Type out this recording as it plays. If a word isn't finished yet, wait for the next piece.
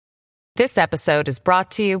This episode is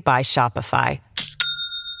brought to you by Shopify.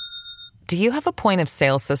 Do you have a point of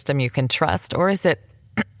sale system you can trust, or is it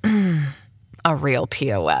a real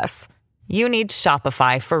POS? You need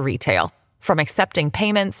Shopify for retail. From accepting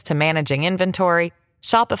payments to managing inventory,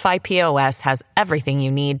 Shopify POS has everything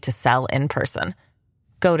you need to sell in person.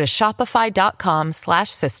 Go to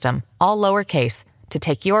shopify.com/system, all lowercase, to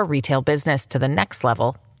take your retail business to the next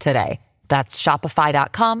level today. That's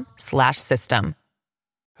shopify.com/system.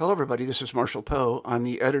 Hello, everybody. This is Marshall Poe. I'm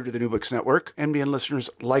the editor of the New Books Network. NBN listeners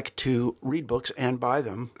like to read books and buy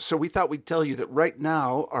them. So we thought we'd tell you that right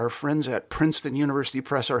now, our friends at Princeton University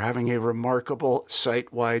Press are having a remarkable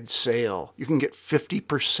site-wide sale. You can get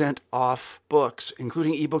 50% off books,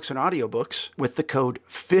 including ebooks and audiobooks, with the code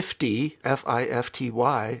 50,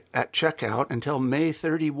 F-I-F-T-Y, at checkout until May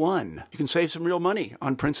 31. You can save some real money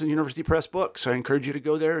on Princeton University Press books. I encourage you to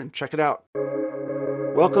go there and check it out.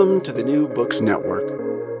 Welcome to the New Books Network.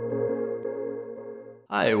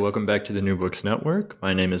 Hi, welcome back to the New Books Network.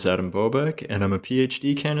 My name is Adam Bobeck, and I'm a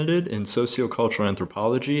PhD candidate in sociocultural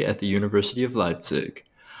anthropology at the University of Leipzig.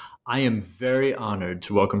 I am very honored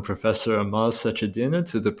to welcome Professor Amal Sachedina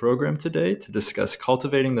to the program today to discuss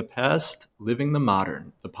Cultivating the Past, Living the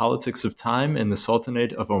Modern, The Politics of Time in the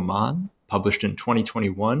Sultanate of Oman, published in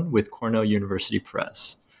 2021 with Cornell University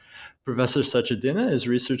Press. Professor Sachedina is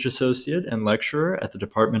Research Associate and Lecturer at the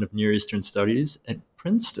Department of Near Eastern Studies at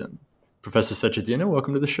Princeton. Professor Sachedina,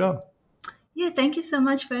 welcome to the show. Yeah, thank you so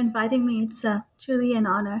much for inviting me. It's truly an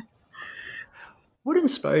honor. What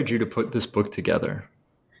inspired you to put this book together?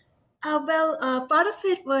 Part of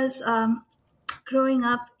it was growing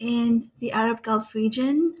up in the Arab Gulf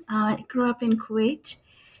region. I grew up in Kuwait.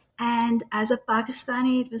 And as a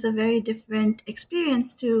Pakistani, it was a very different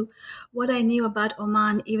experience to what I knew about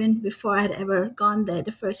Oman even before I had ever gone there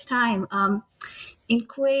the first time. In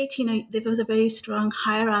Kuwait, there was a very strong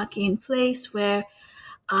hierarchy in place where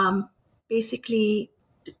basically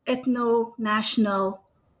nationalism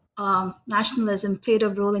played a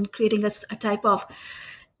role in creating a type of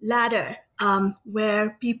ladder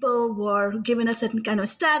where people were given a certain kind of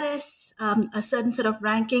status, a certain sort of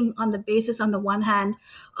ranking on the basis, on the one hand,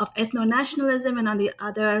 of ethno-nationalism, and on the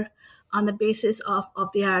other, on the basis of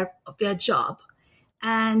their job.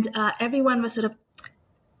 And everyone was sort of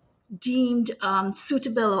deemed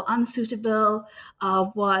suitable or unsuitable,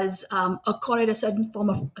 was accorded a certain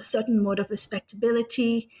mode of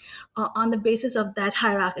respectability on the basis of that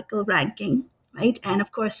hierarchical ranking. Right, and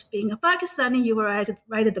of course, being a Pakistani, you were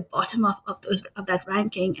right at the bottom of that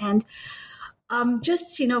ranking. And from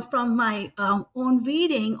my own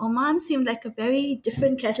reading, Oman seemed like a very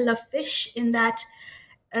different kettle of fish in that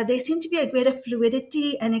there seemed to be a greater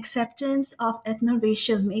fluidity and acceptance of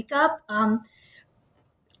ethno-racial makeup,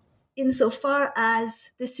 insofar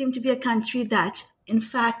as this seemed to be a country that, in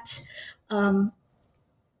fact,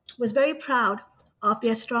 was very proud of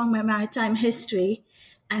their strong maritime history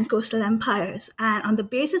and coastal empires. And on the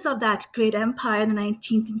basis of that great empire in the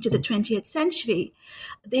 19th into the 20th century,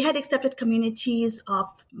 they had accepted communities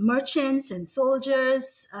of merchants and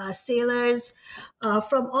soldiers, sailors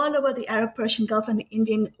from all over the Arab Persian Gulf and the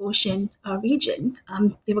Indian Ocean region.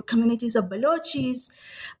 There were communities of Balochis,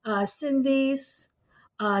 Sindhis,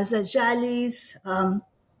 Zajalis,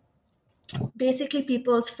 basically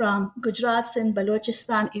peoples from Gujarat, Sindh,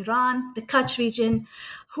 Balochistan, Iran, the Kutch region,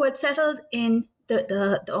 who had settled in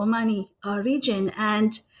the Omani region,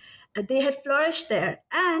 and they had flourished there.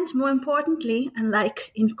 And more importantly,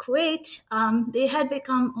 unlike in Kuwait, they had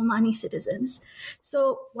become Omani citizens.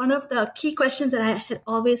 So one of the key questions that I had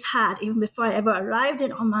always had, even before I ever arrived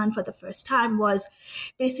in Oman for the first time, was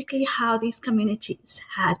basically how these communities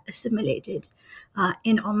had assimilated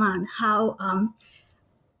in Oman. How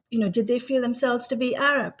did they feel themselves to be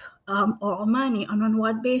Arab or Omani, and on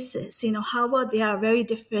what basis? How were their very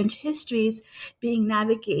different histories being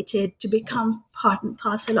navigated to become part and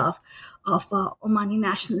parcel of Omani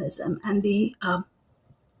nationalism and the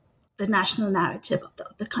national narrative of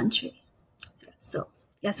the country? So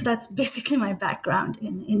that's basically my background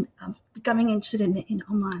in becoming interested in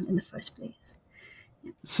Oman in the first place.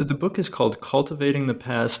 Yeah. So the book is called Cultivating the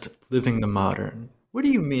Past, Living the Modern. What do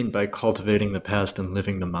you mean by cultivating the past and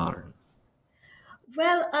living the modern?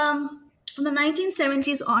 Well, from the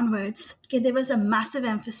 1970s onwards, there was a massive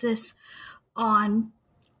emphasis on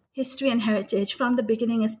history and heritage from the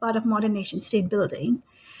beginning as part of modern nation-state building.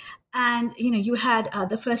 And, you had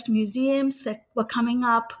the first museums that were coming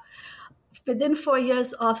up within 4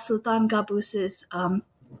 years of Sultan Qaboos's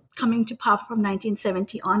coming to power from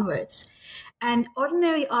 1970 onwards. And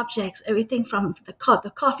ordinary objects, everything from the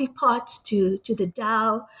coffee pot to the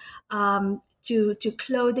dhow, to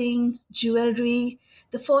clothing, jewelry,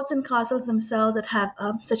 the forts and castles themselves that have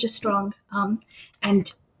such a strong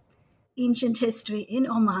and ancient history in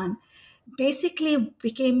Oman basically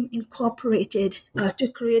became incorporated to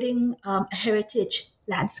creating a heritage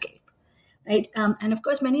landscape. Right? And of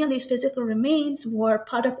course, many of these physical remains were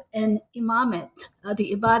part of an imamate,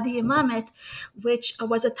 the Ibadi imamate, which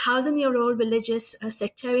was 1,000-year-old religious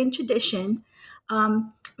sectarian tradition,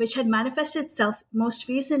 which had manifested itself most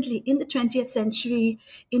recently in the 20th century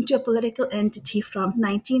into a political entity from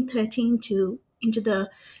 1913 to into the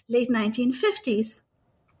late 1950s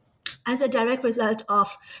as a direct result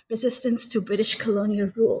of resistance to British colonial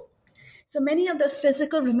rule. So many of those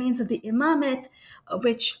physical remains of the imamate,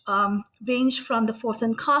 which range from the forts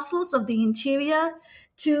and castles of the interior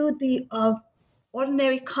to the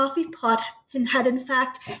ordinary coffee pot, and had in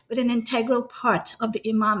fact been an integral part of the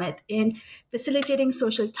imamate in facilitating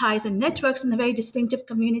social ties and networks in a very distinctive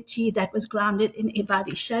community that was grounded in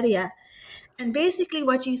Ibadi Sharia. And basically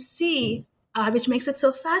what you see, which makes it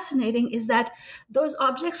so fascinating, is that those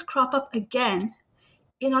objects crop up again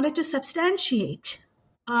in order to substantiate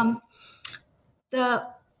the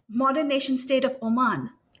modern nation state of Oman.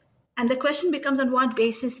 And the question becomes, on what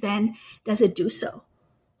basis then does it do so?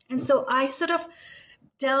 And so I sort of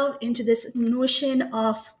delve into this notion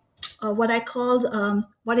of what I called,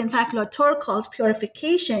 what in fact Latour calls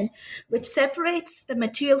purification, which separates the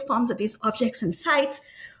material forms of these objects and sites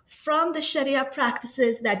from the Sharia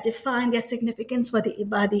practices that define their significance for the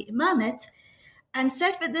Ibadi imamate, and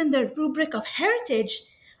set within the rubric of heritage,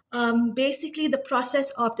 basically the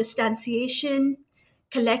process of distanciation,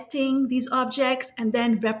 collecting these objects, and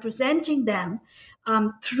then representing them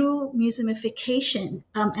through museumification.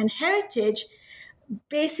 And heritage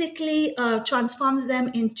basically transforms them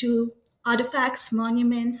into artifacts,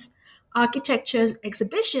 monuments, architectures,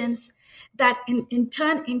 exhibitions that in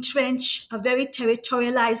turn entrench a very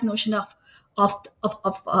territorialized notion of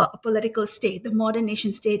a political state, the modern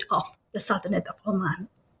nation state of the Sultanate of Oman.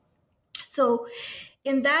 So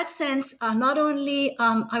in that sense, not only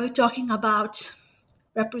are we talking about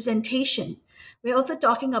representation, we're also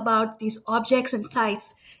talking about these objects and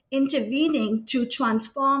sites intervening to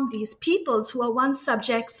transform these peoples who are once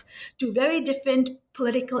subjects to very different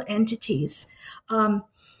political entities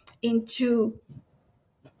into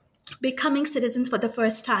becoming citizens for the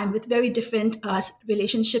first time with very different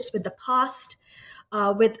relationships with the past,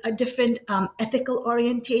 with different ethical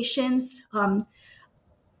orientations,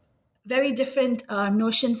 very different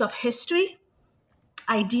notions of history,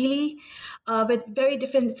 ideally, with very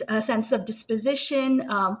different sense of disposition,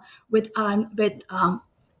 with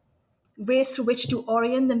ways through which to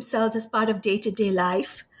orient themselves as part of day-to-day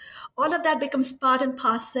life. All of that becomes part and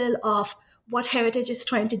parcel of what heritage is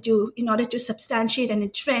trying to do in order to substantiate and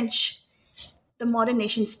entrench the modern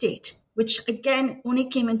nation state, which again only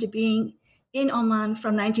came into being in Oman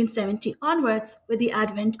from 1970 onwards with the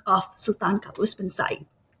advent of Sultan Qaboos bin Said,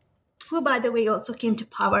 who, by the way, also came to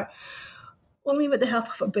power only with the help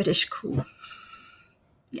of a British coup.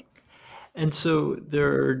 Yeah. And so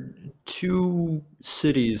there are two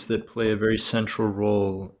cities that play a very central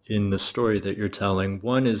role in the story that you're telling.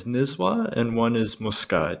 One is Nizwa and one is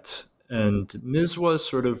Muscat. And Nizwa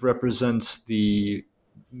sort of represents the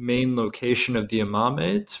main location of the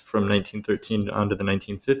imamate from 1913 on to the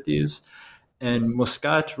 1950s. And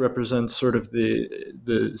Muscat represents sort of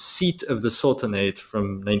the seat of the Sultanate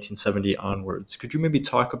from 1970 onwards. Could you maybe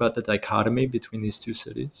talk about the dichotomy between these two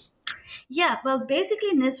cities? Yeah, well,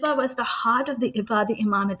 basically, Nizwa was the heart of the Ibadi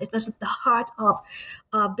imamate. It was the heart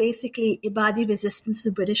of basically Ibadi resistance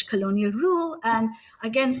to British colonial rule. And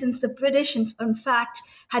again, since the British, in fact,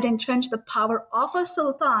 had entrenched the power of a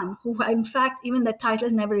sultan, who, in fact, even the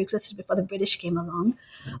title never existed before the British came along.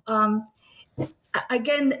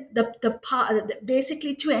 Again,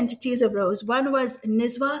 basically two entities arose. One was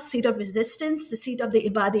Nizwa, seat of resistance, the seat of the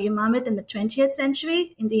Ibadi imamate in the 20th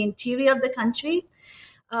century in the interior of the country,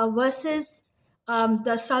 versus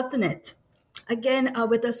the Sultanate, again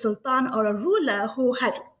with a sultan or a ruler who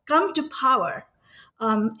had come to power,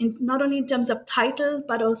 not only in terms of title,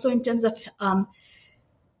 but also in terms of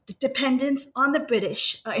dependence on the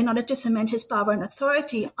British in order to cement his power and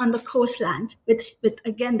authority on the coastland with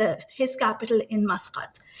again, his capital in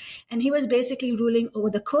Muscat. And he was basically ruling over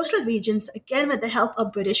the coastal regions, again, with the help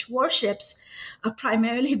of British warships,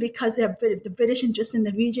 primarily because the British interest in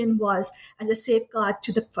the region was as a safeguard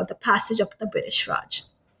for the passage of the British Raj,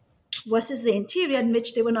 versus the interior, in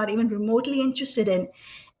which they were not even remotely interested in.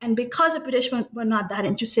 And because the British were not that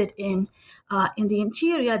interested in the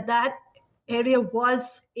interior, that area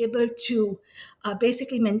was able to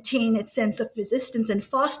basically maintain its sense of resistance and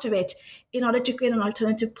foster it in order to create an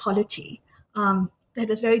alternative polity that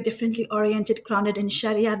was very differently oriented, grounded in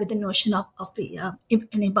Sharia with the notion of the an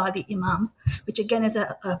Ibadi Imam, which again is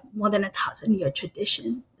a more than 1,000-year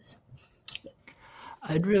tradition.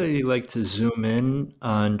 I'd really like to zoom in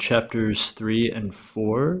on chapters 3 and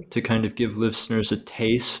 4 to kind of give listeners a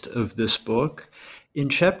taste of this book. In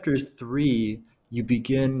chapter 3, you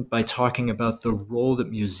begin by talking about the role that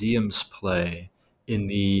museums play in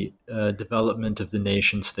the development of the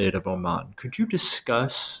nation state of Oman. Could you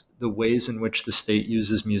discuss the ways in which the state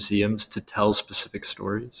uses museums to tell specific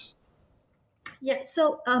stories? Yeah,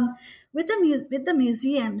 so with the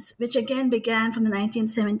museums, which again began from the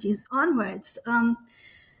 1970s onwards,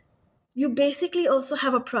 you basically also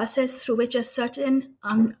have a process through which a certain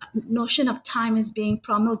notion of time is being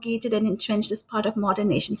promulgated and entrenched as part of modern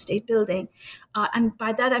nation state building. And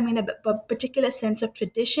by that, I mean a particular sense of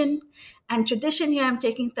tradition. And tradition here, I'm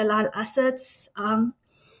taking Talal Asad's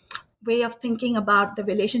way of thinking about the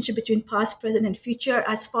relationship between past, present, and future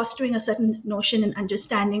as fostering a certain notion and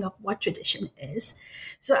understanding of what tradition is.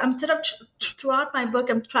 So I'm sort of throughout my book,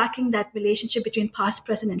 I'm tracking that relationship between past,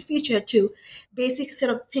 present, and future to basically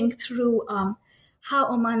sort of think through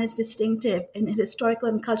how Oman is distinctive in historical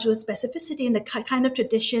and cultural specificity and the kind of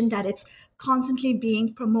tradition that it's constantly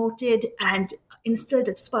being promoted and instilled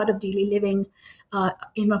as part of daily living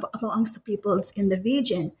amongst the peoples in the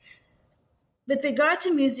region. With regard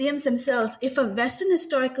to museums themselves, if a Western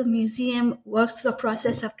historical museum works through a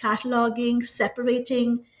process of cataloging,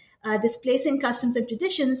 separating, displacing customs and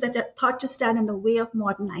traditions that are thought to stand in the way of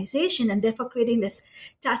modernization and therefore creating this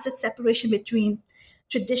tacit separation between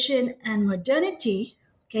tradition and modernity,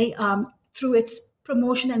 through its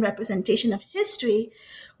promotion and representation of history,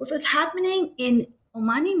 what was happening in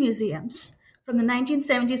Omani museums from the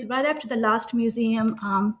 1970s right up to the last museum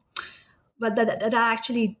but that I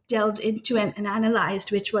actually delved into and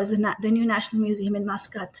analyzed, which was the new National Museum in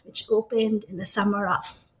Muscat, which opened in the summer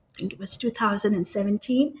of, I think it was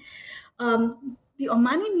 2017. The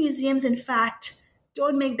Omani museums, in fact,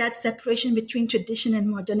 don't make that separation between tradition and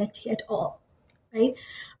modernity at all, right?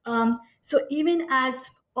 So even as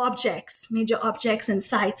objects, major objects and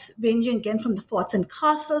sites, ranging again from the forts and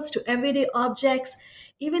castles to everyday objects,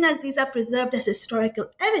 even as these are preserved as historical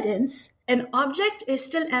evidence, an object is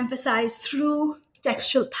still emphasized through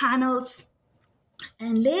textual panels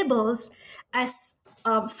and labels as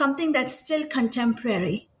something that's still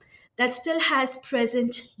contemporary, that still has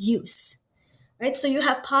present use, right? So you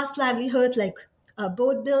have past livelihoods like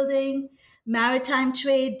boat building, maritime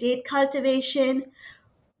trade, date cultivation,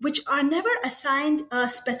 which are never assigned a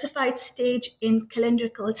specified stage in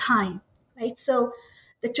calendrical time, right? So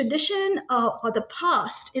the tradition or the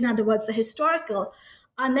past, in other words, the historical,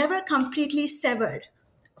 are never completely severed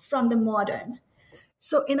from the modern.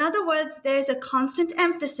 So in other words, there's a constant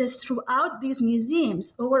emphasis throughout these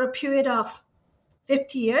museums over a period of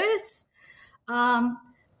 50 years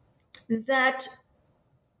that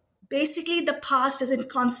basically the past is in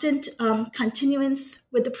constant continuance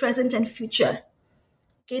with the present and future.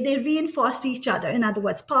 Okay, they reinforce each other. In other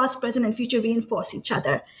words, past, present, and future reinforce each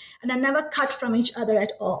other and are never cut from each other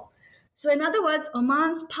at all. So in other words,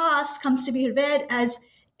 Oman's past comes to be read as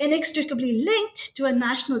inextricably linked to a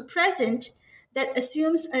national present that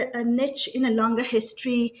assumes a niche in a longer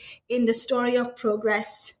history in the story of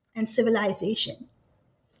progress and civilization.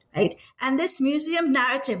 Right? And this museum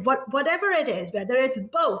narrative, whatever it is, whether it's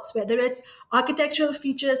boats, whether it's architectural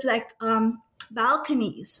features like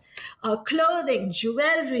balconies, clothing,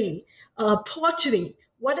 jewelry, pottery,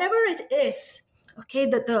 whatever it is, okay,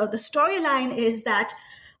 the storyline is that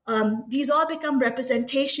these all become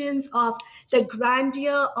representations of the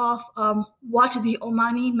grandeur of what the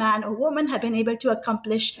Omani man or woman have been able to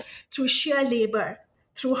accomplish through sheer labor,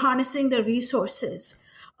 through harnessing the resources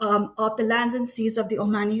of the lands and seas of the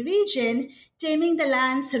Omani region, taming the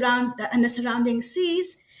land and the surrounding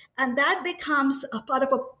seas, and that becomes a part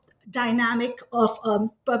of a dynamic of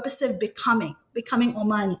purposive becoming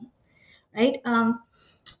Omani, right?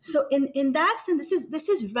 So in that sense, this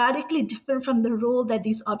is radically different from the role that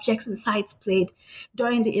these objects and sites played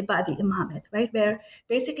during the Ibadi Imamate, right? Where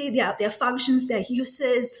basically their functions, their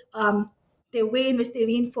uses, the way in which they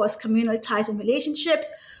reinforce communal ties and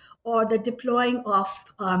relationships, or the deploying of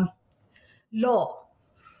law,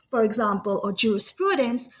 for example, or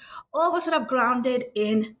jurisprudence, all were sort of grounded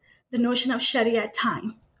in the notion of Sharia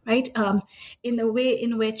time, right? In the way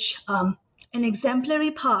in which an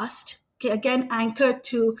exemplary past, okay, again anchored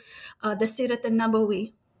to the Sirat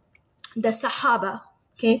al-Nabawi, the Sahaba,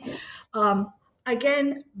 okay,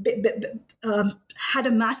 again had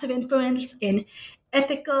a massive influence in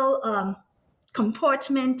ethical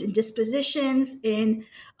comportment and dispositions, in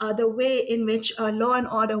the way in which law and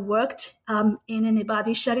order worked in an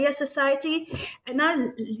Ibadi Sharia society. And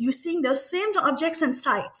now you're seeing those same objects and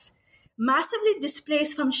sites massively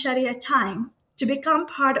displaced from Sharia time to become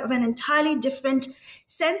part of an entirely different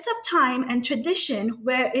sense of time and tradition,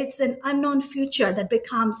 where it's an unknown future that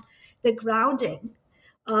becomes the grounding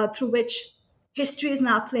through which history is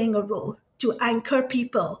now playing a role to anchor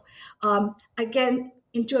people, again,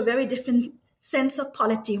 into a very different sense of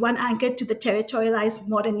polity, one anchored to the territorialized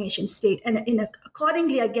modern nation state. And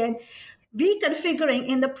accordingly, again, reconfiguring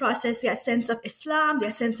in the process their sense of Islam,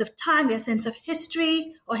 their sense of time, their sense of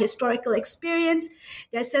history or historical experience,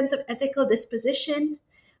 their sense of ethical disposition,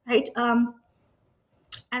 right?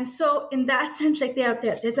 And so in that sense, like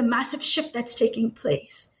there's a massive shift that's taking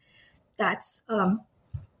place. That's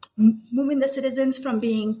moving the citizens from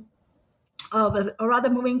being, or rather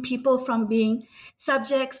moving people from being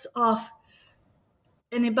subjects of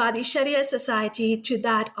an Ibadi Sharia society to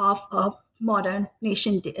that of modern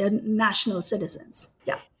national citizens.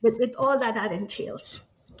 Yeah, with all that entails.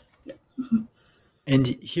 Yeah. And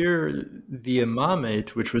here, the imamate,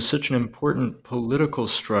 which was such an important political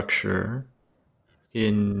structure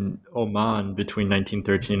in Oman between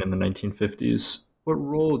 1913 and the 1950s, what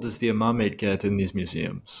role does the imamate get in these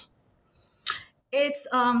museums? It's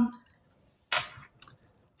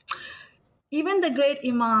even the great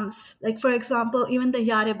imams, like for example, even the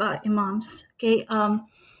Yariba imams, okay,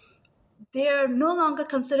 they're no longer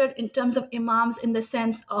considered in terms of imams in the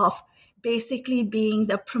sense of basically being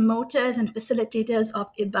the promoters and facilitators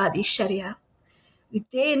of Ibadi Sharia.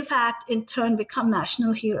 They, in fact, in turn become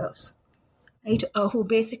national heroes, right? Who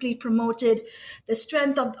basically promoted the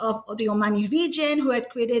strength of the Omani region, who had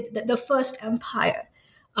created the first empire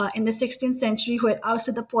in the 16th century, who had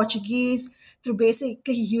ousted the Portuguese through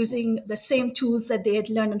basically using the same tools that they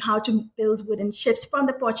had learned on how to build wooden ships from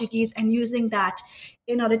the Portuguese, and using that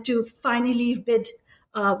in order to finally rid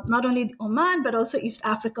not only Oman, but also East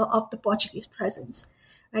Africa of the Portuguese presence,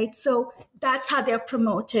 right? So that's how they're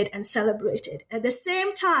promoted and celebrated. At the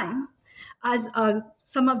same time as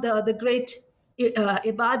some of the great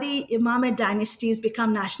Ibadi Imamate dynasties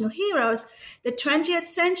become national heroes, the 20th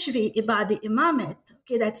century Ibadi Imamate,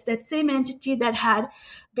 okay, that's that same entity that had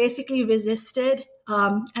basically resisted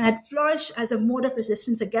and had flourished as a mode of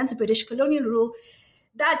resistance against British colonial rule,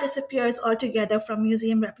 that disappears altogether from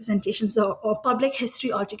museum representations or public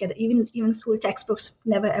history altogether. Even school textbooks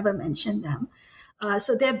never ever mention them.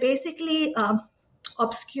 So they're basically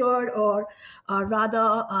obscured or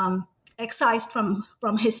rather excised from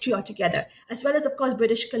history altogether, as well as, of course,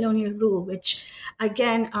 British colonial rule, which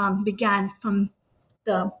again began from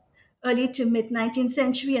the early to mid 19th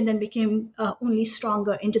century and then became only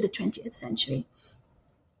stronger into the 20th century.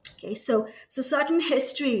 Okay, so certain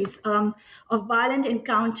histories of violent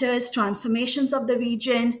encounters, transformations of the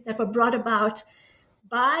region that were brought about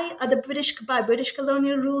by British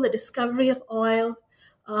colonial rule, the discovery of oil,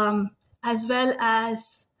 as well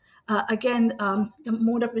as the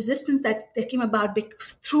mode of resistance that came about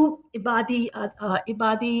through Ibadi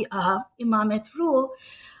Imamate rule.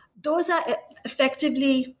 Those are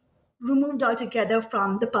effectively removed altogether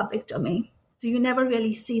from the public domain. So you never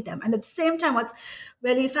really see them. And at the same time, what's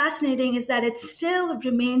really fascinating is that it still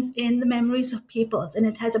remains in the memories of peoples, and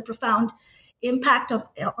it has a profound impact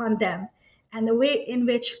on them. And the way in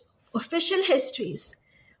which official histories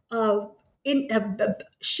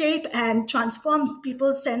shape and transform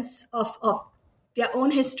people's sense of their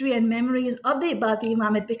own history and memories of the Ibadi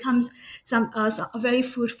Imamate becomes a very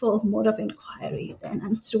fruitful mode of inquiry then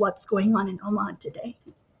as to what's going on in Oman today.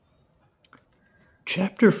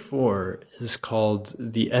 Chapter 4 is called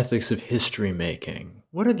The Ethics of History Making.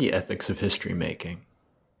 What are the ethics of history making?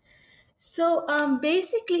 So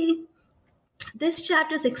basically, this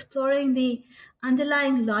chapter is exploring the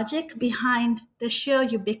underlying logic behind the sheer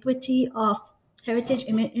ubiquity of heritage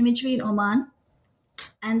imagery in Oman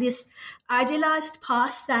and this idealized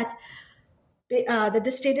past that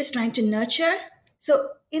the state is trying to nurture.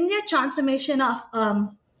 So in their transformation of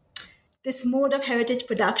this mode of heritage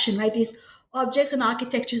production, right, these objects and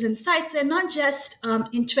architectures and sites, they're not just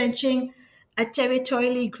entrenching a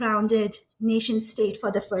territorially grounded nation state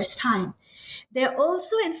for the first time. They're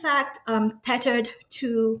also, in fact, tethered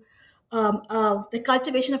to the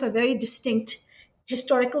cultivation of a very distinct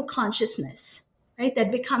historical consciousness, right,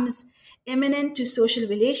 that becomes immanent to social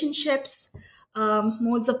relationships,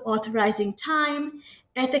 modes of authorizing time,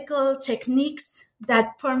 ethical techniques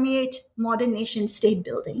that permeate modern nation state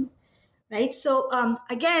building, right? So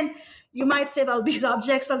again, you might say, well, these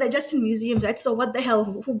objects, well, they're just in museums, right? So what the hell,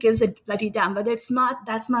 who gives a bloody damn? But that's not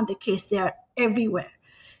the case. They are everywhere.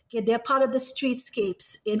 Okay, they're part of the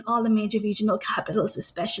streetscapes in all the major regional capitals,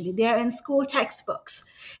 especially. They're in school textbooks.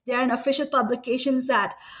 They're in official publications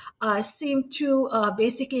that seem to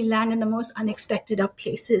basically land in the most unexpected of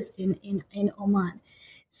places in Oman.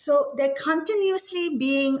 So they're continuously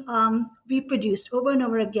being reproduced over and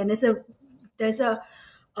over again. There's a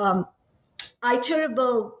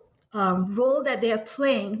iterable role that they are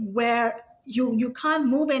playing where you can't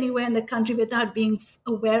move anywhere in the country without being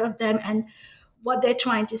aware of them and what they're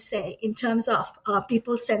trying to say in terms of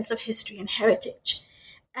people's sense of history and heritage.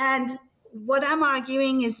 And what I'm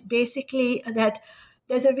arguing is basically that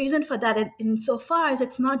there's a reason for that insofar as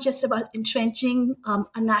it's not just about entrenching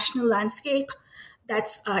a national landscape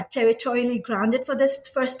that's territorially grounded for this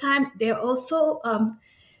first time. They're also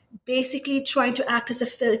basically trying to act as a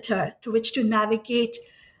filter through which to navigate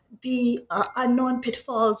the unknown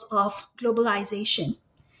pitfalls of globalization,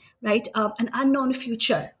 right? An unknown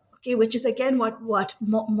future, okay, which is again what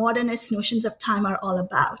modernist notions of time are all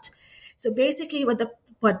about. So basically,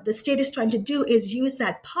 what the state is trying to do is use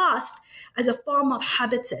that past as a form of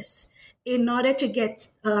habitus in order to get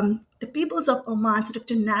the peoples of Oman sort of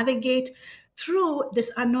to navigate through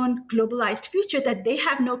this unknown globalized future that they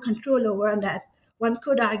have no control over, and that one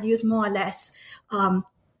could argue is more or less an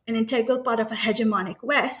integral part of a hegemonic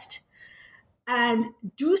West, and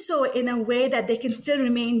do so in a way that they can still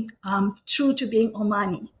remain true to being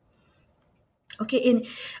Omani. Okay,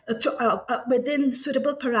 within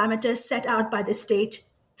suitable parameters set out by the state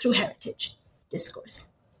through heritage, discourse,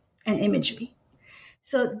 and imagery.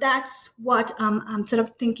 So that's what I'm sort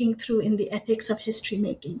of thinking through in the ethics of history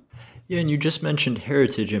making. Yeah, and you just mentioned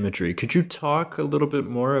heritage imagery. Could you talk a little bit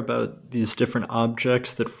more about these different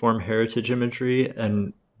objects that form heritage imagery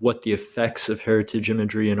and what the effects of heritage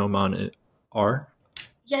imagery in Oman are?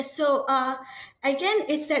 Yes, so again,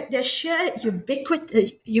 it's that the sheer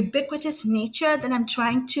ubiquitous nature that I'm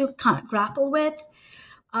trying to grapple with.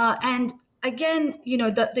 And again,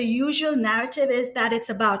 the usual narrative is that it's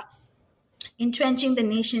about entrenching the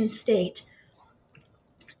nation state.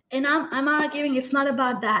 And I'm arguing it's not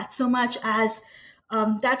about that so much as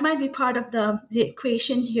that might be part of the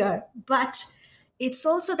equation here. But it's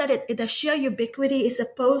also that the sheer ubiquity is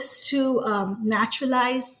supposed to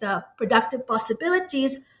naturalize the productive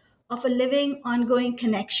possibilities of a living, ongoing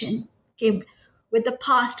connection, okay, with the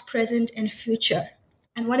past, present, and future.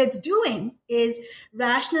 And what it's doing is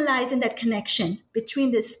rationalizing that connection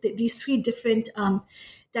between these three different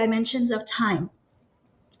dimensions of time,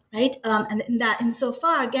 right? And in that,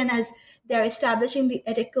 insofar, again, as they're establishing the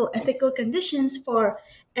ethical conditions for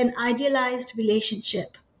an idealized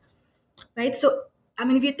relationship, right? So, I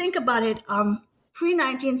mean, if you think about it,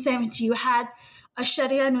 pre-1970, you had a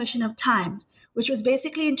Sharia notion of time, which was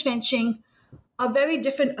basically entrenching a very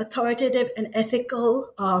different authoritative and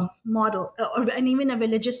ethical model, and even a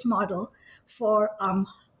religious model for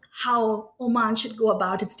how Oman should go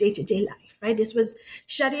about its day-to-day life, right? This was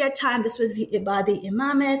Sharia time. This was the Ibadi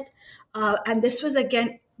Imamate. And this was,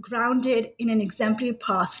 again, grounded in an exemplary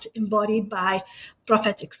past embodied by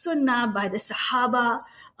prophetic sunnah, by the Sahaba,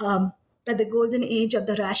 by the golden age of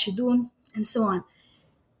the Rashidun, and so on.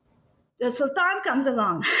 The Sultan comes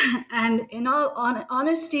along, and in all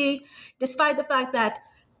honesty, despite the fact that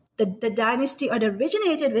the dynasty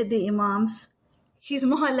originated with the Imams, he's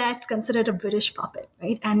more or less considered a British puppet,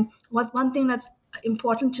 right? And one thing that's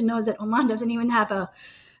important to know is that Oman doesn't even have a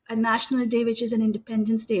national day, which is an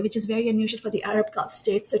Independence Day, which is very unusual for the Arab Gulf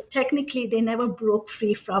states. So technically, they never broke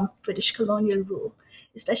free from British colonial rule,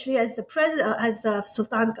 especially as the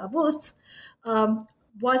Sultan Qaboos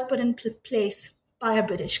was put in place by a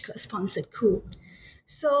British-sponsored coup.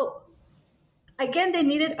 So again, they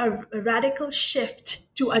needed a radical shift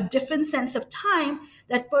to a different sense of time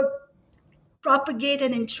that would propagate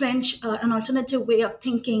and entrench an alternative way of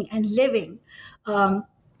thinking and living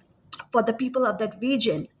for the people of that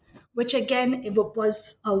region, which again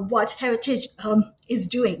was what heritage is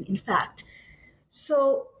doing, in fact.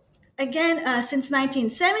 So again, since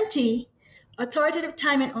 1970, authoritative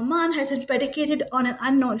time in Oman has been predicated on an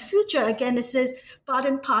unknown future. Again, this is part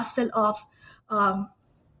and parcel of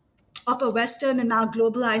a Western and now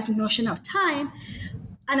globalized notion of time.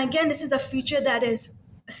 And again, this is a future that is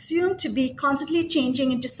assumed to be constantly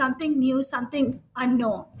changing into something new, something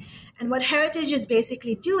unknown. And what heritage is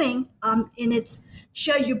basically doing in its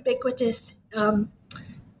sheer ubiquitous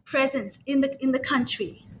presence in the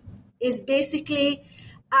country is basically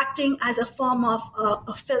acting as a form of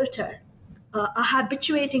a filter, a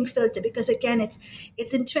habituating filter, because again,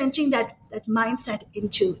 it's entrenching that mindset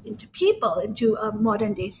into people, into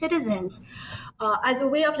modern day citizens, as a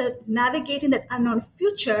way of navigating that unknown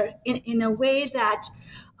future in a way that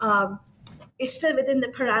is still within the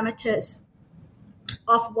parameters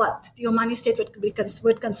of what the Omani state would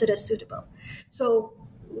consider suitable. So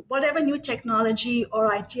whatever new technology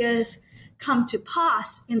or ideas come to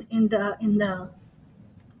pass in the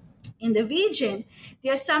region, the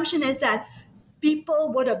assumption is that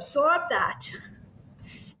people would absorb that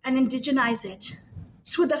and indigenize it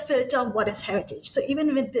through the filter of what is heritage. So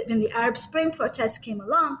even when the Arab Spring protests came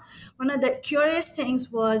along, one of the curious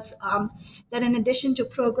things was that in addition to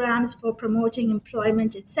programs for promoting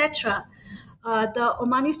employment, etc., the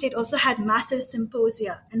Omani state also had massive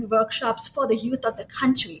symposia and workshops for the youth of the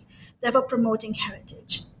country that were promoting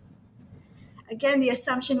heritage. Again, the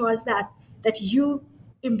assumption was that you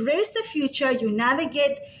embrace the future, you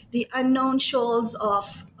navigate the unknown shoals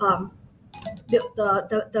of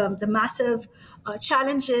the massive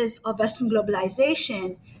challenges of Western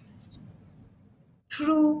globalization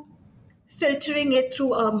through filtering it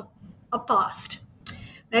through a past,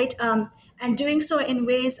 right? And doing so in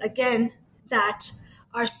ways, again, that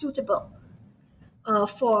are suitable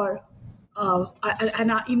for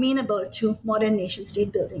and are amenable to modern nation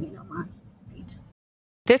state building in Oman. Right?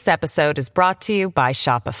 This episode is brought to you by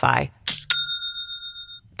Shopify.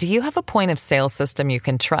 Do you have a point of sale system you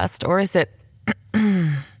can trust, or is it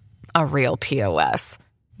a real POS?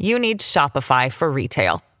 You need Shopify for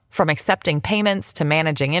retail. From accepting payments to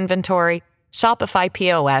managing inventory, Shopify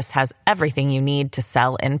POS has everything you need to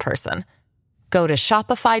sell in person. Go to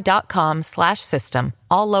shopify.com/system,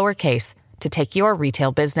 all lowercase, to take your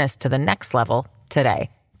retail business to the next level today.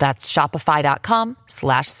 That's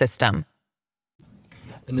shopify.com/system.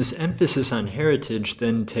 And this emphasis on heritage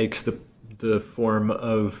then takes the form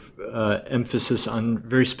of emphasis on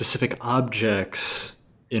very specific objects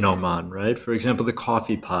in Oman, right? For example, the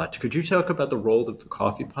coffee pot. Could you talk about the role of the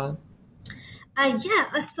coffee pot?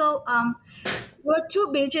 So there were two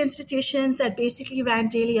major institutions that basically ran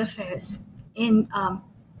daily affairs in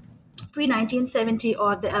pre-1970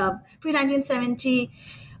 or the pre-1970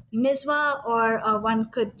 Nizwa, or one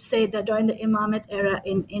could say that during the Imamate era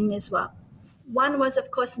in Nizwa. One was,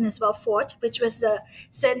 of course, Nizwa Fort, which was the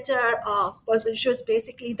center of, which was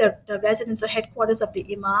basically the residence or headquarters of the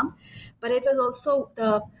Imam, but it was also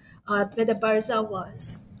where the Barza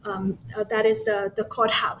was. That is the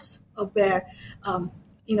courthouse where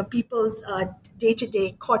people's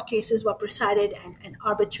day-to-day court cases were presided and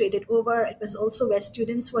arbitrated over. It was also where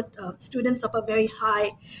students of a very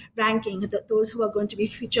high ranking, those who are going to be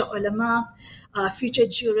future ulama, future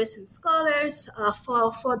jurists and scholars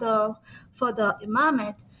for the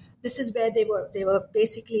imamate. This is where they were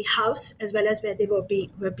basically housed, as well as where they were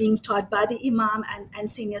being taught by the imam and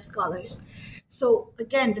senior scholars. So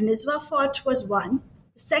again, the Nizwa Fort was one.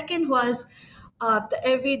 The second was the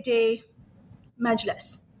everyday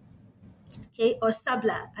majlis, okay, or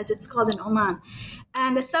sabla, as it's called in Oman.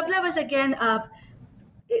 And the sabla was, again,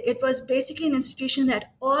 it was basically an institution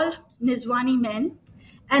that all Nizwani men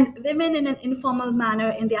and women in an informal manner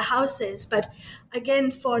in their houses, but again,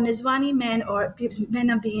 for Nizwani men or men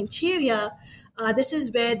of the interior, this is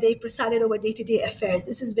where they presided over day-to-day affairs.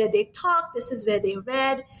 This is where they talked. This is where they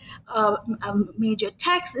read major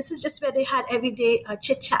texts. This is just where they had everyday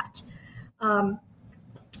chit-chat.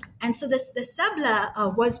 And so the sabla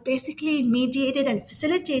was basically mediated and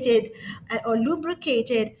facilitated or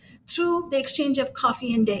lubricated through the exchange of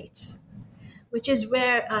coffee and dates, which is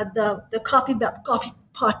where the coffee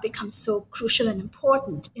pot becomes so crucial and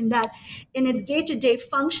important, in that in its day-to-day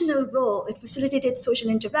functional role, it facilitated social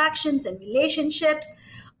interactions and relationships.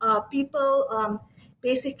 People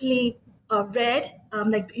basically read,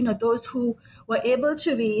 those who were able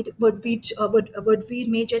to read would read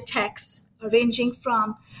major texts ranging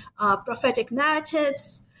from prophetic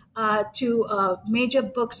narratives to major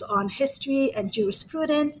books on history and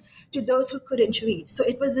jurisprudence, to those who couldn't read. So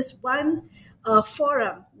it was this one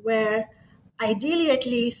forum where, ideally at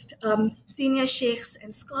least, senior sheikhs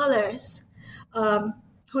and scholars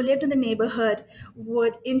who lived in the neighborhood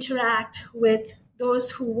would interact with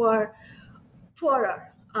those who were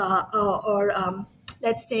poorer or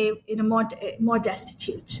let's say, more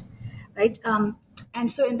destitute, right? And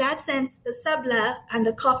so in that sense, the sabla and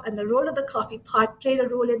the role of the coffee pot played a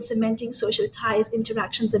role in cementing social ties,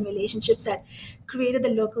 interactions, and relationships that created the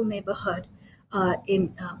local neighborhood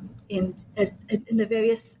in the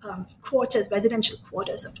various residential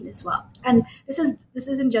quarters of Nizwa. And this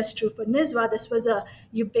isn't just true for Nizwa. This was a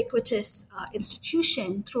ubiquitous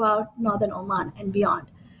institution throughout northern Oman and beyond.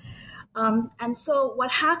 And so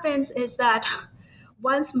what happens is that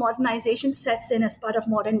once modernization sets in as part of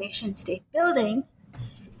modern nation state building,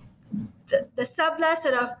 the sabla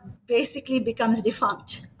sort of basically becomes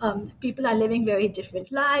defunct. People are living very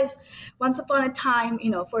different lives. Once upon a time,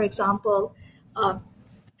 for example,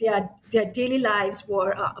 their daily lives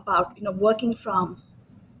were about working from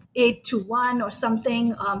 8 to 1 or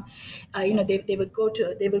something. They would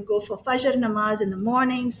go for Fajr namaz in the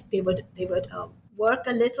mornings. They would work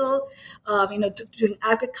a little, doing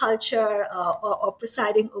agriculture or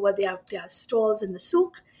presiding over their stalls in the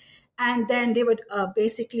souk. And then they would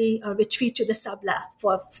basically retreat to the sabla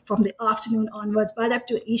from the afternoon onwards, right up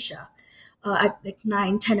to Isha. At like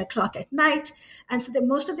 9, 10 o'clock at night. And so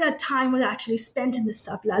most of their time was actually spent in the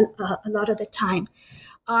sabla a lot of the time.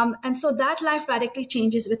 And so that life radically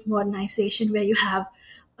changes with modernization, where you have,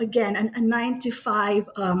 again, a 9 to 5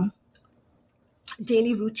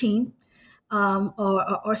 daily routine,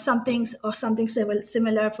 or something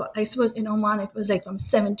similar. For, I suppose in Oman it was like from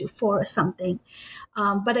 7 to 4 or something.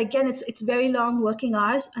 But again, it's very long working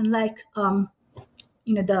hours, unlike the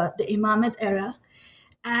Imamate era.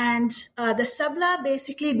 And the sabla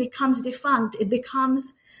basically becomes defunct. It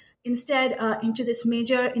becomes instead into this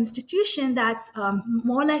major institution that's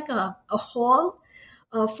more like a hall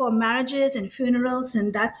for marriages and funerals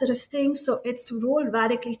and that sort of thing. So its role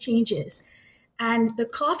radically changes. And the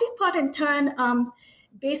coffee pot, in turn,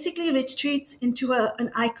 basically retreats into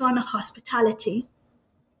an icon of hospitality,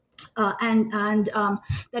 and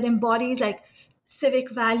that embodies like civic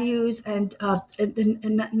values and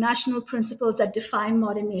national principles that define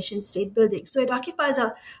modern nation state building. So it occupies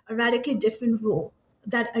a radically different role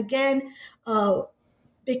that, again,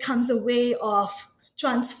 becomes a way of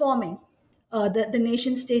transforming the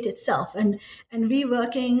nation state itself and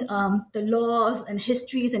reworking the laws and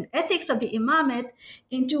histories and ethics of the imamate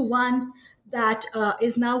into one that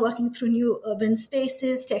is now working through new urban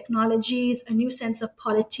spaces, technologies, a new sense of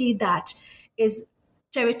polity that is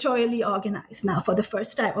territorially organized now for the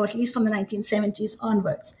first time, or at least from the 1970s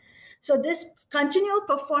onwards. So this continual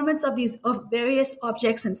performance of various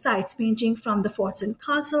objects and sites, ranging from the forts and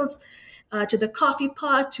castles to the coffee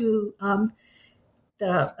pot to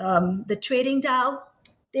the trading dhow,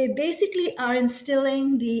 they basically are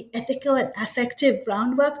instilling the ethical and affective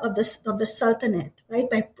groundwork of the Sultanate, right?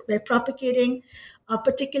 By propagating a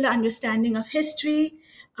particular understanding of history,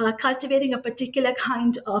 cultivating a particular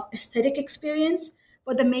kind of aesthetic experience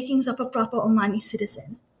for the makings of a proper Omani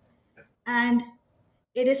citizen. And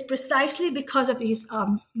it is precisely because of these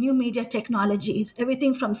new media technologies,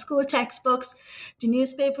 everything from school textbooks to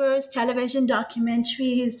newspapers, television,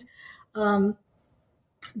 documentaries,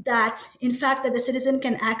 that in fact that the citizen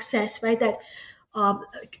can access, right? That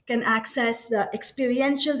can access the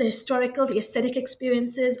experiential, the historical, the aesthetic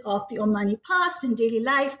experiences of the Omani past and daily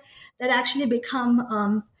life that actually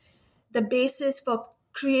become the basis for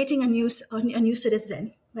creating a new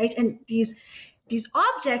citizen, right? And these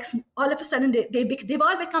objects, all of a sudden, they've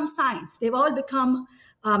all become science. They've all become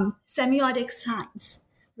semiotic science,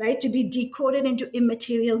 right? To be decoded into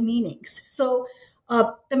immaterial meanings. So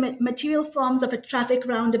the material forms of a traffic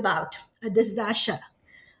roundabout, this dasha,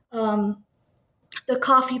 the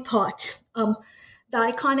coffee pot, the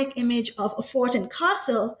iconic image of a fort and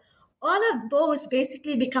castle, all of those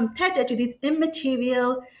basically become tethered to these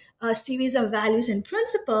immaterial series of values and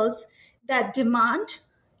principles that demand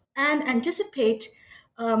and anticipate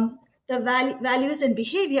the values and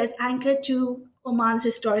behaviors anchored to Oman's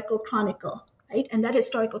historical chronicle, right? And that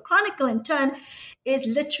historical chronicle, in turn, is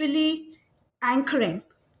literally anchoring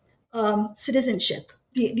citizenship,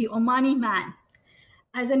 the Omani man,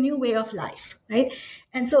 as a new way of life, right?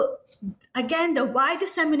 And so, again, the wide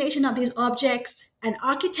dissemination of these objects and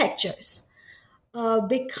architectures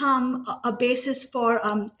become a basis for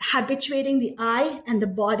habituating the eye and the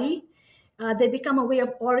body. They become a way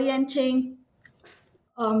of orienting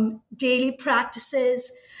daily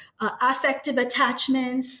practices, affective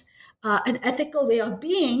attachments, an ethical way of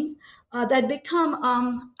being that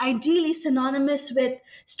become ideally synonymous with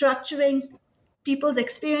structuring people's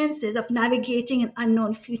experiences of navigating an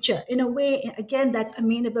unknown future in a way, again, that's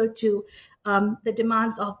amenable to the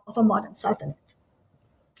demands of a modern sultanate.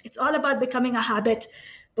 It's all about becoming a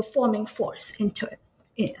habit-performing force in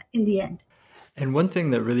the end. And one thing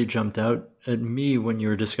that really jumped out at me when you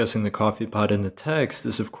were discussing the coffee pot in the text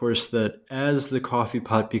is, of course, that as the coffee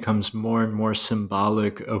pot becomes more and more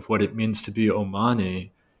symbolic of what it means to be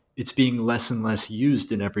Omani, it's being less and less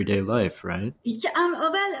used in everyday life, right?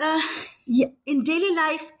 Yeah, in daily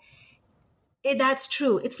life, that's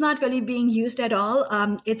true. It's not really being used at all.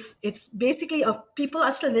 It's basically people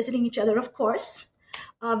are still visiting each other, of course,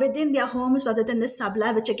 within their homes rather than the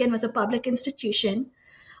sabla, which again was a public institution.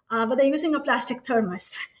 But they're using a plastic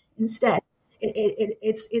thermos instead.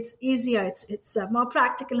 It's easier. It's more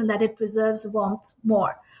practical in that it preserves the warmth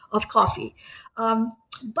more of coffee.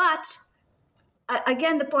 But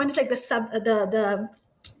again, the point is like the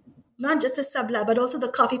not just the sublab, but also the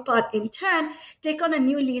coffee pot in turn take on a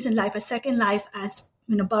new lease in life, a second life, as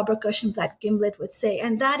Barbara Kirshenblatt Gimlet would say,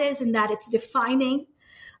 and that is in that it's defining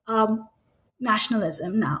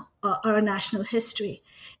nationalism now, or a national history,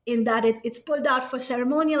 in that it's pulled out for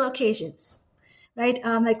ceremonial occasions, right?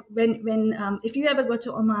 Like when if you ever go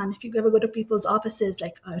to Oman, if you ever go to people's offices,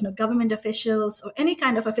 like government officials or any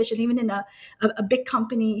kind of official, even in a big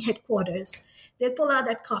company headquarters, they'll pull out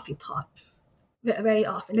that coffee pot very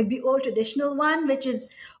often, like the old traditional one, which is,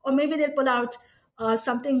 or maybe they'll pull out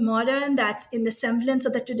something modern that's in the semblance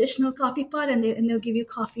of the traditional coffee pot, and they'll give you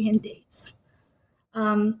coffee and dates.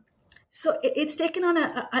 So it's taken on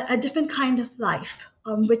a different kind of life,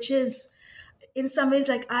 which is in some ways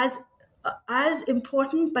like as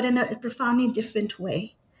important, but in a profoundly different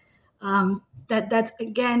way. That's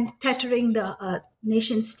again tethering the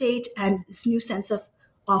nation state and this new sense of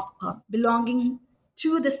belonging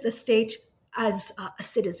to the state as a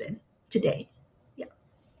citizen today. Yeah.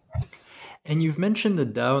 And you've mentioned the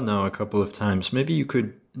Tao now a couple of times. Maybe you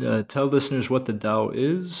could tell listeners what the Tao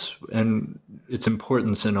is and its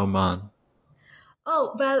importance in Oman.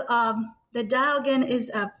 Oh, well, the Tao again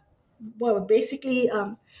is basically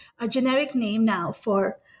a generic name now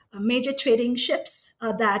for major trading ships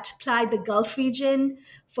that ply the Gulf region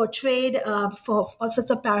for trade, for all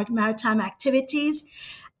sorts of maritime activities.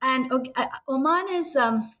 And Oman is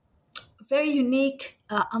very unique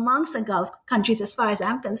amongst the Gulf countries, as far as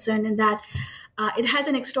I'm concerned, in that it has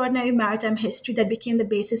an extraordinary maritime history that became the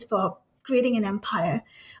basis for creating an empire,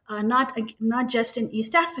 not just in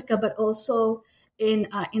East Africa, but also in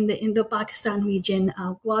the Indo-Pakistan region,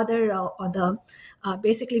 Gwadar or the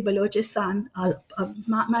basically Balochistan.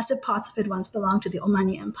 Massive parts of it once belonged to the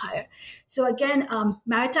Omani Empire. So again,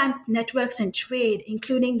 maritime networks and trade,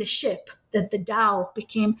 including the ship, the Tao,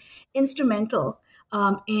 became instrumental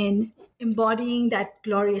in embodying that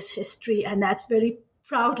glorious history, and that's very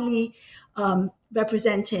proudly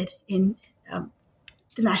represented in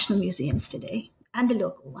the national museums today and the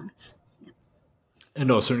local ones. Yeah.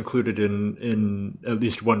 And also included in at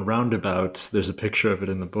least one roundabout, there's a picture of it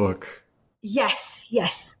in the book. Yes.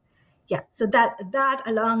 Yeah. So that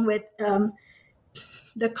along with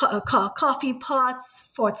the coffee pots,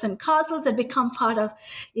 forts, and castles had become part of,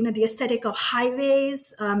 the aesthetic of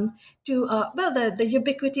highways. To the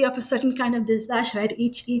ubiquity of a certain kind of dizdasha. Right,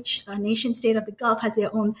 each nation state of the Gulf has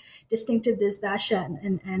their own distinctive dizdasha,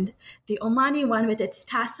 and the Omani one with its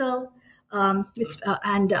tassel,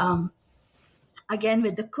 again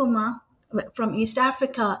with the kuma from East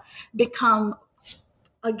Africa, become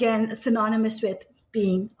again synonymous with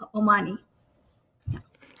being Omani.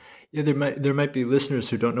 Yeah, there might be listeners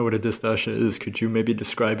who don't know what a dizdasha is. Could you maybe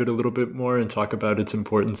describe it a little bit more and talk about its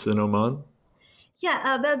importance in Oman?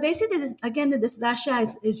 Yeah, well, basically, the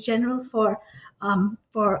dizdasha is general for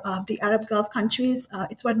the Arab Gulf countries.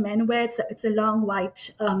 It's what men wear. It's a long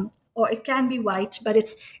white, or it can be white, but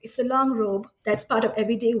it's a long robe that's part of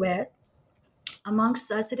everyday wear amongst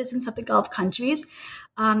citizens of the Gulf countries.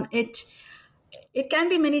 It can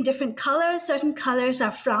be many different colors. Certain colors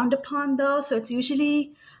are frowned upon, though, so it's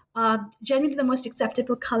usually generally the most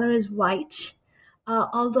acceptable color is white.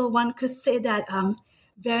 Although one could say that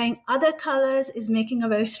wearing other colors is making a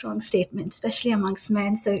very strong statement, especially amongst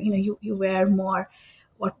men. So you wear more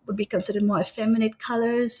what would be considered more effeminate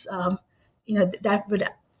colors. That would,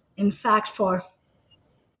 in fact, for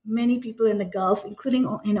many people in the Gulf, including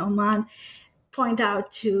in Oman, point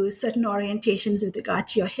out to certain orientations with regard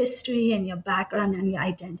to your history and your background and your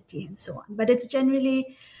identity and so on. But it's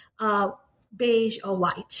generally beige or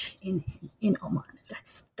white in Oman.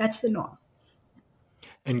 That's the norm.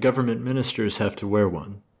 And government ministers have to wear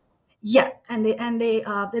one. Yeah, and they're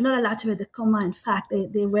not allowed to wear the kuma. In fact,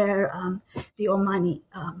 they wear the Omani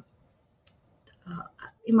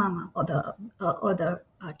imama or the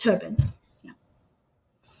turban. Yeah.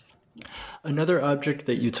 Another object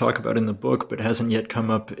that you talk about in the book but hasn't yet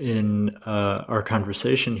come up in our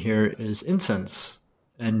conversation here is incense,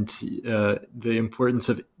 and the importance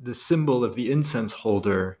of the symbol of the incense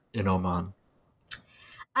holder in Oman.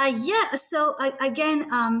 So again,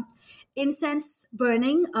 incense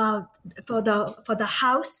burning for the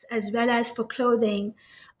house as well as for clothing,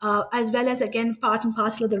 as well as again part and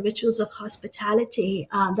parcel of the rituals of hospitality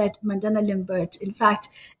that Mandana Limbert, in fact,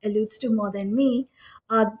 alludes to more than me.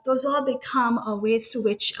 Those all become a way through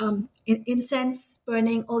which incense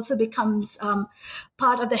burning also becomes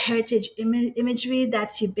part of the heritage imagery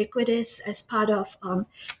that's ubiquitous as part of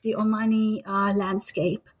the Omani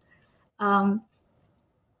landscape.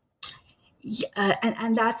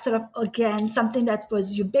 and that's sort of, again, something that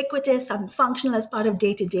was ubiquitous and functional as part of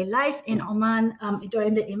day-to-day life in Oman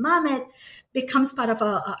during the Imamate, becomes part of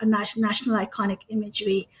a national iconic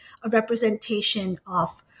imagery, a representation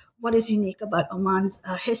of what is unique about Oman's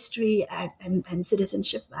history and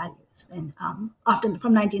citizenship values, then often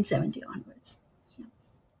from 1970 onwards.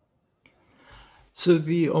 So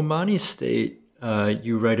the Omani state,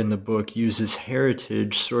 you write in the book, uses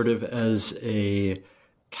heritage sort of as a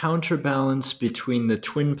counterbalance between the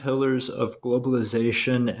twin pillars of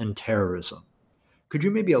globalization and terrorism. Could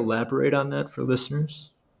you maybe elaborate on that for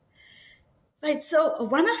listeners? Right. So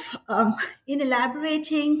in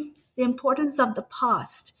elaborating the importance of the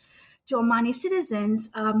past to Omani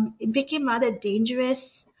citizens, it became rather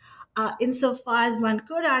dangerous insofar as one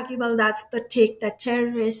could argue, well, that's the take that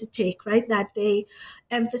terrorists take, right? That they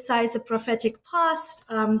emphasize the prophetic past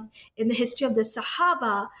in the history of the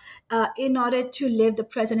Sahaba in order to live the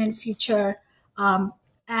present and future.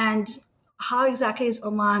 And how exactly is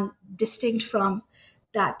Oman distinct from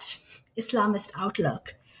that Islamist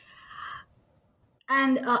outlook?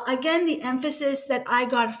 And again, the emphasis that I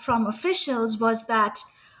got from officials was that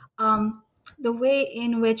the way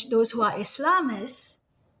in which those who are Islamists,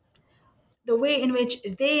 the way in which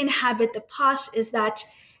they inhabit the past is that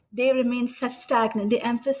they remain stagnant. They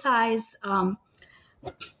emphasize a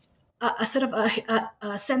sort of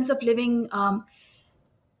a sense of living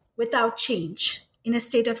without change, in a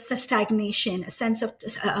state of stagnation, a sense of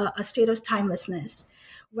a state of timelessness.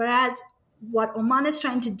 Whereas what Oman is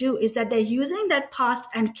trying to do is that they're using that past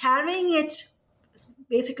and carrying it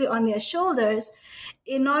basically on their shoulders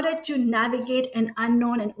in order to navigate an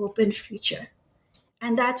unknown and open future.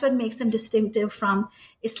 And that's what makes them distinctive from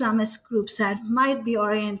Islamist groups that might be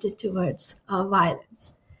oriented towards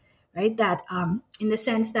violence, right? That in the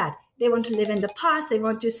sense that they want to live in the past, they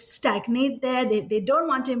want to stagnate there, they don't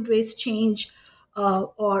want to embrace change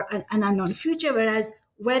or an unknown future, whereas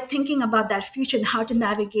we're thinking about that future and how to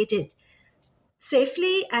navigate it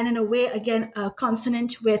safely and in a way, again,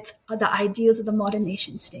 consonant with the ideals of the modern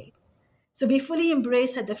nation state. So we fully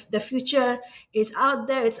embrace that the future is out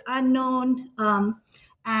there, it's unknown.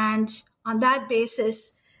 And on that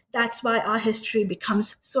basis, that's why our history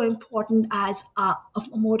becomes so important as a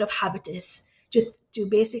mode of habitus to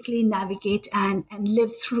basically navigate and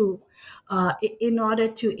live through in order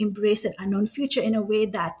to embrace an unknown future in a way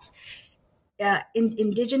that's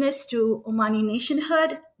indigenous to Omani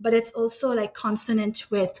nationhood, but it's also like consonant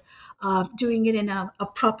with doing it in a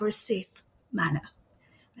proper, safe manner,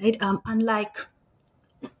 right? Unlike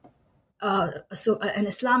an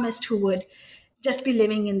Islamist who would just be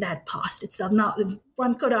living in that past itself. Now,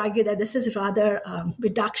 one could argue that this is rather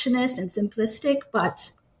reductionist and simplistic,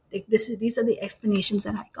 but these are the explanations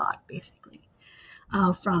that I got basically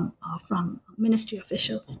from ministry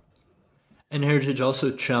officials. And heritage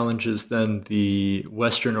also challenges then the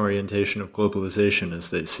Western orientation of globalization as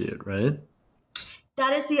they see it, right?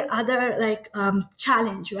 That is the other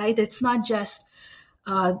challenge, right? It's not just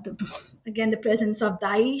the presence of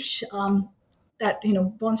Daesh that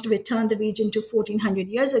wants to return the region to 1400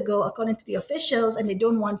 years ago, according to the officials, and they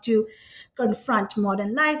don't want to confront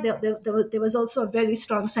modern life. There was also a very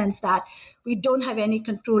strong sense that we don't have any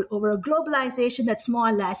control over a globalization that's more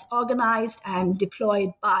or less organized and deployed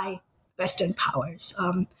by Western powers.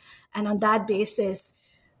 And on that basis,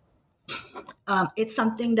 it's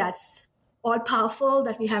something that's all-powerful,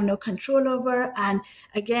 that we have no control over. And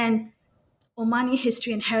again, Omani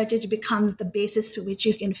history and heritage becomes the basis through which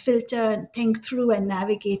you can filter and think through and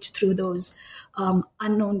navigate through those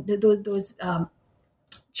unknown, those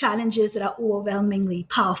challenges that are overwhelmingly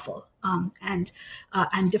powerful and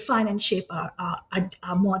define and shape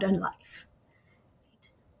our modern life.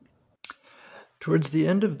 Towards the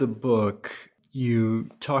end of the book, you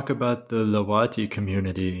talk about the Lawati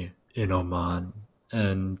community in Oman.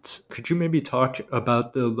 And could you maybe talk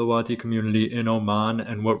about the Lawati community in Oman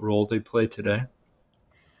and what role they play today?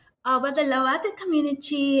 Well, the Lawati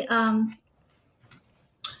community,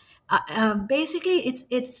 basically,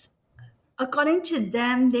 it's according to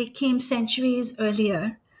them, they came centuries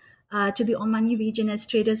earlier to the Omani region as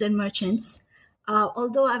traders and merchants.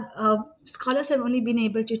 Although scholars have only been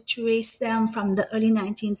able to trace them from the early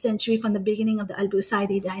 19th century, from the beginning of the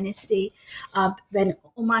Al-Busaidi dynasty, when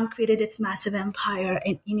Oman created its massive empire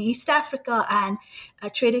in East Africa and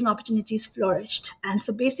trading opportunities flourished. And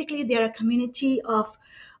so basically they're a community of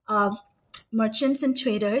merchants and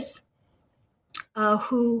traders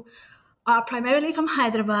who are primarily from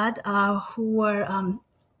Hyderabad, who were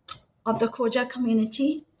of the Khoja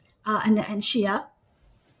community and Shia.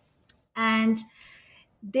 And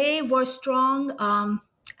they were strong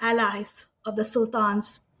allies of the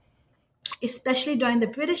sultans especially during the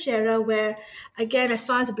British era, where, again, as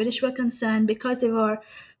far as the British were concerned, because they were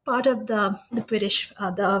part of the British,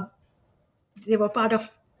 they were part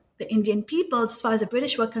of the Indian people, as far as the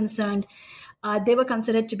British were concerned, they were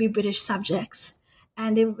considered to be British subjects.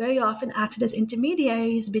 And they very often acted as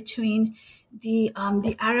intermediaries between the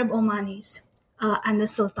Arab Omanis and the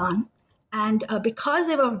Sultan. And because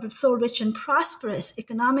they were so rich and prosperous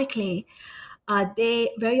economically, they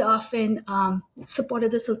very often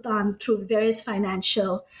supported the Sultan through various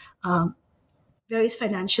financial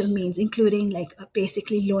means, including like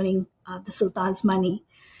basically loaning the Sultan's money.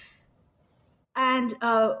 And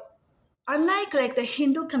unlike like the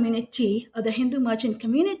Hindu community or the Hindu merchant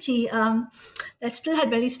community that still had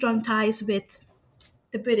very strong ties with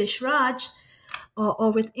the British Raj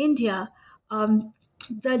or with India,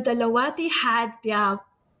 the Lawati had their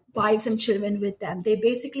wives and children with them. They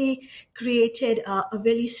basically created a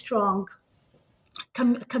really strong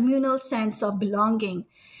communal sense of belonging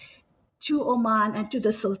to Oman and to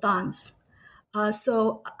the sultans.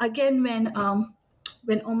 So again,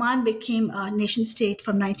 when Oman became a nation state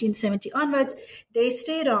from 1970 onwards, they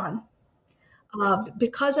stayed on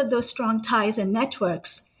because of those strong ties and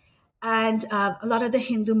networks. And a lot of the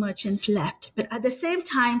Hindu merchants left. But at the same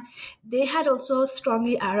time, they had also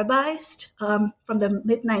strongly Arabized from the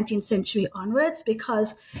mid 19th century onwards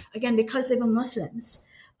because they were Muslims.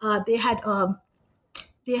 They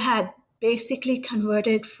had basically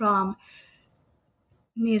converted from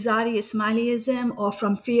Nizari Ismailism or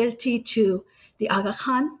from fealty to the Aga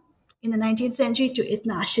Khan in the 19th century to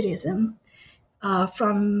Itnashirism.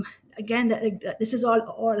 This is all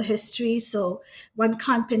oral history, so one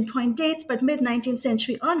can't pinpoint dates, but mid 19th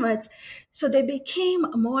century onwards. So they became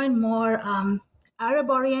more and more Arab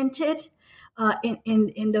oriented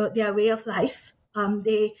in their way of life.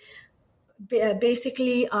 They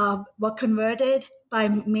basically were converted by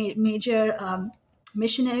major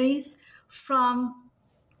missionaries from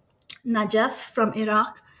Najaf, from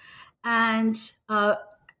Iraq, and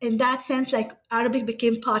in that sense, like Arabic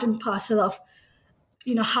became part and parcel of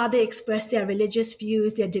how they express their religious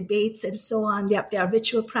views, their debates, and so on, their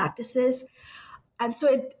ritual practices. And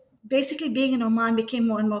so it basically, being in Oman became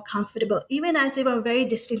more and more comfortable, even as they were a very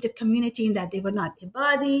distinctive community in that they were not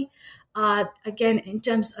Ibadi. Again, in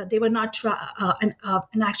terms, they were not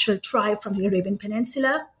an actual tribe from the Arabian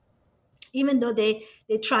Peninsula, even though they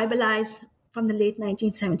tribalized from the late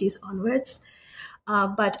 1970s onwards.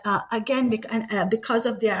 But again, because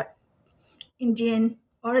of their Indian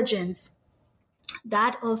origins,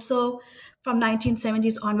 that also from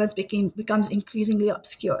 1970s onwards becomes increasingly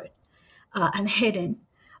obscured and hidden.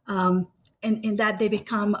 In that they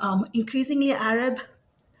become increasingly Arab.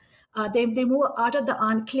 They move out of the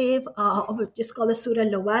enclave of what is called the Surah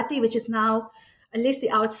Lawati, which is now, at least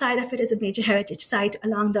the outside of it, is a major heritage site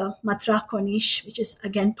along the Matra Corniche, which is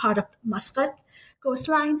again part of Muscat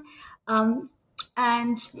coastline.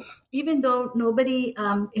 And even though nobody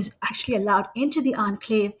is actually allowed into the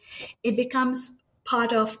enclave, it becomes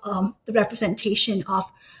part of the representation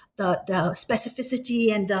of the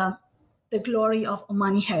specificity and the glory of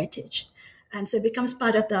Omani heritage. And so it becomes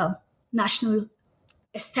part of the national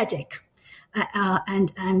aesthetic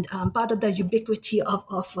and part of the ubiquity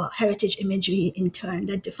of heritage imagery in turn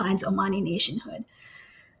that defines Omani nationhood.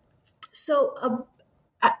 So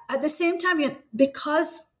at the same time,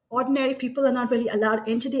 because ordinary people are not really allowed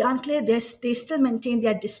into the enclave, they still maintain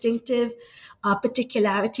their distinctive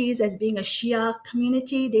particularities as being a Shia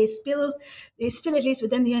community. They still, at least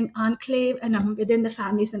within the enclave and within the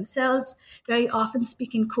families themselves, very often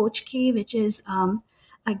speak in Kochki, which is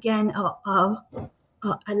again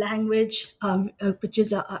a language which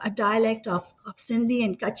is a dialect of Sindhi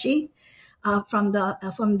and Kutchi from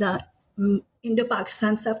the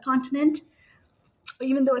Indo-Pakistan subcontinent.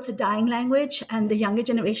 Even though it's a dying language, and the younger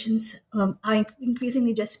generations are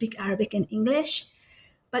increasingly just speak Arabic and English.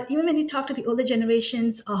 But even when you talk to the older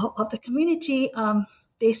generations of the community,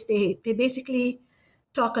 they basically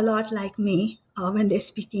talk a lot like me when they're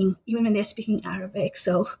speaking Arabic.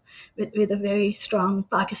 So with a very strong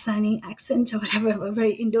Pakistani accent or whatever, a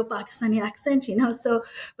very Indo-Pakistani accent, So,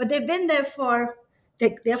 but they've been there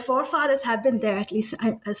their forefathers have been there, at least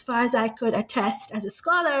as far as I could attest as a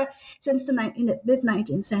scholar, since the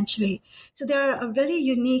mid-19th century. So they're a really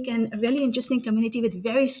unique and a really interesting community with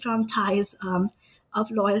very strong ties of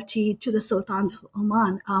loyalty to the sultans of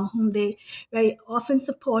Oman, whom they very often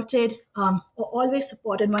supported, or always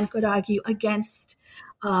supported, one could argue, against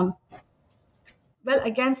the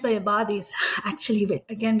Ibadis, actually, which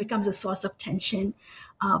again becomes a source of tension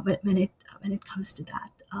when it comes to that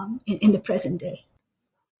in the present day.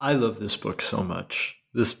 I love this book so much.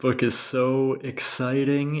 This book is so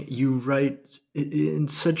exciting. You write in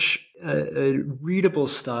such a readable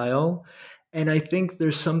style. And I think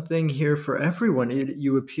there's something here for everyone.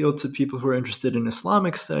 You appeal to people who are interested in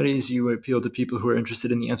Islamic studies. You appeal to people who are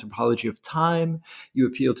interested in the anthropology of time. You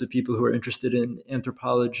appeal to people who are interested in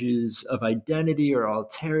anthropologies of identity or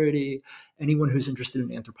alterity. Anyone who's interested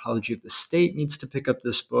in anthropology of the state needs to pick up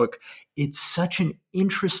this book. It's such an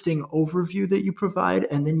interesting overview that you provide,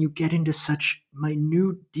 and then you get into such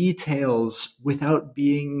minute details without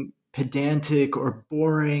being pedantic or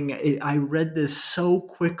boring. I read this so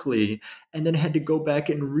quickly and then had to go back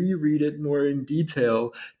and reread it more in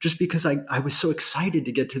detail just because I was so excited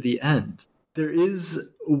to get to the end. There is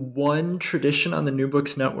one tradition on the New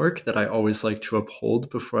Books Network that I always like to uphold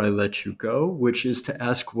before I let you go, which is to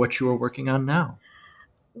ask what you are working on now.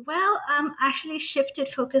 Well, I'm actually shifted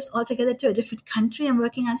focus altogether to a different country. I'm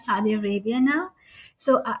working on Saudi Arabia now.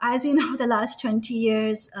 So as you know, the last 20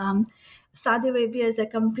 years, Saudi Arabia is a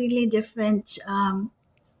completely different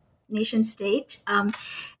nation state.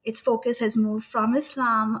 Its focus has moved from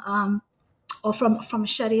Islam or from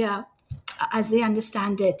Sharia, as they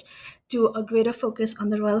understand it, to a greater focus on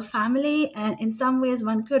the royal family. And in some ways,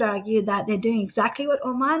 one could argue that they're doing exactly what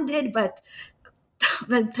Oman did, but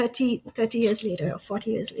well, 30 years later or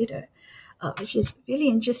 40 years later, which is really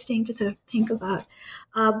interesting to sort of think about.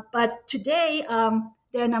 But today,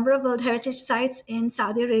 there are a number of World Heritage sites in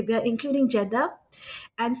Saudi Arabia, including Jeddah.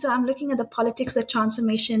 And so I'm looking at the politics, the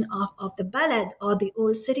transformation of the Balad, or the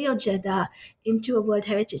old city of Jeddah, into a World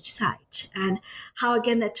Heritage site, and how,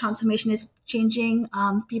 again, that transformation is changing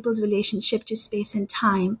people's relationship to space and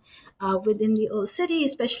time within the old city,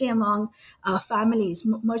 especially among families,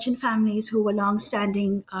 merchant families who were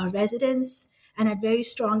long-standing residents and had very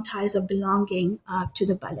strong ties of belonging to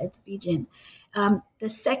the Balad region. The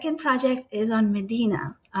second project is on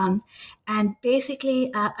Medina. And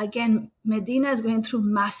basically, again, Medina is going through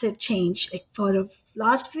massive change. Like, for the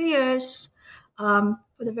last few years, for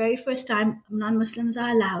the very first time, non-Muslims are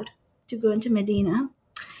allowed to go into Medina.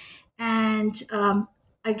 And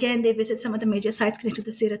again, they visit some of the major sites connected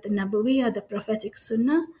to the Sirat al-Nabawi, or the prophetic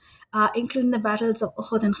Sunnah, including the battles of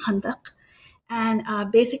Uhud and Khandaq.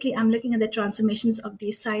 And basically, I'm looking at the transformations of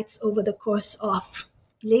these sites over the course of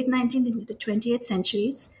late 19th into the 20th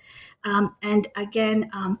centuries. And again,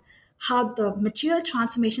 how the material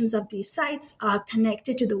transformations of these sites are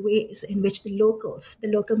connected to the ways in which the local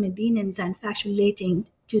Medinans, are in fact relating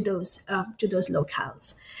to those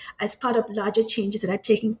locales as part of larger changes that are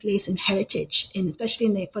taking place in heritage, and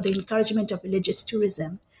especially for the encouragement of religious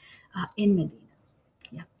tourism in Medina.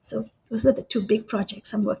 Yeah, so those are the two big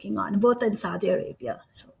projects I'm working on, both in Saudi Arabia.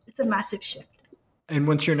 So it's a massive shift. And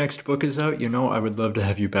once your next book is out, I would love to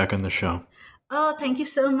have you back on the show. Oh, thank you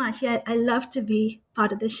so much. Yeah, I love to be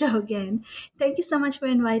part of the show again. Thank you so much for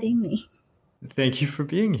inviting me. Thank you for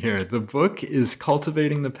being here. The book is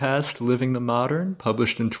Cultivating the Past, Living the Modern,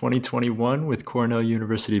 published in 2021 with Cornell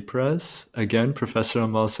University Press. Again, Professor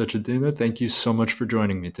Amal Sachedina, thank you so much for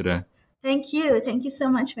joining me today. Thank you. Thank you so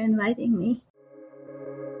much for inviting me.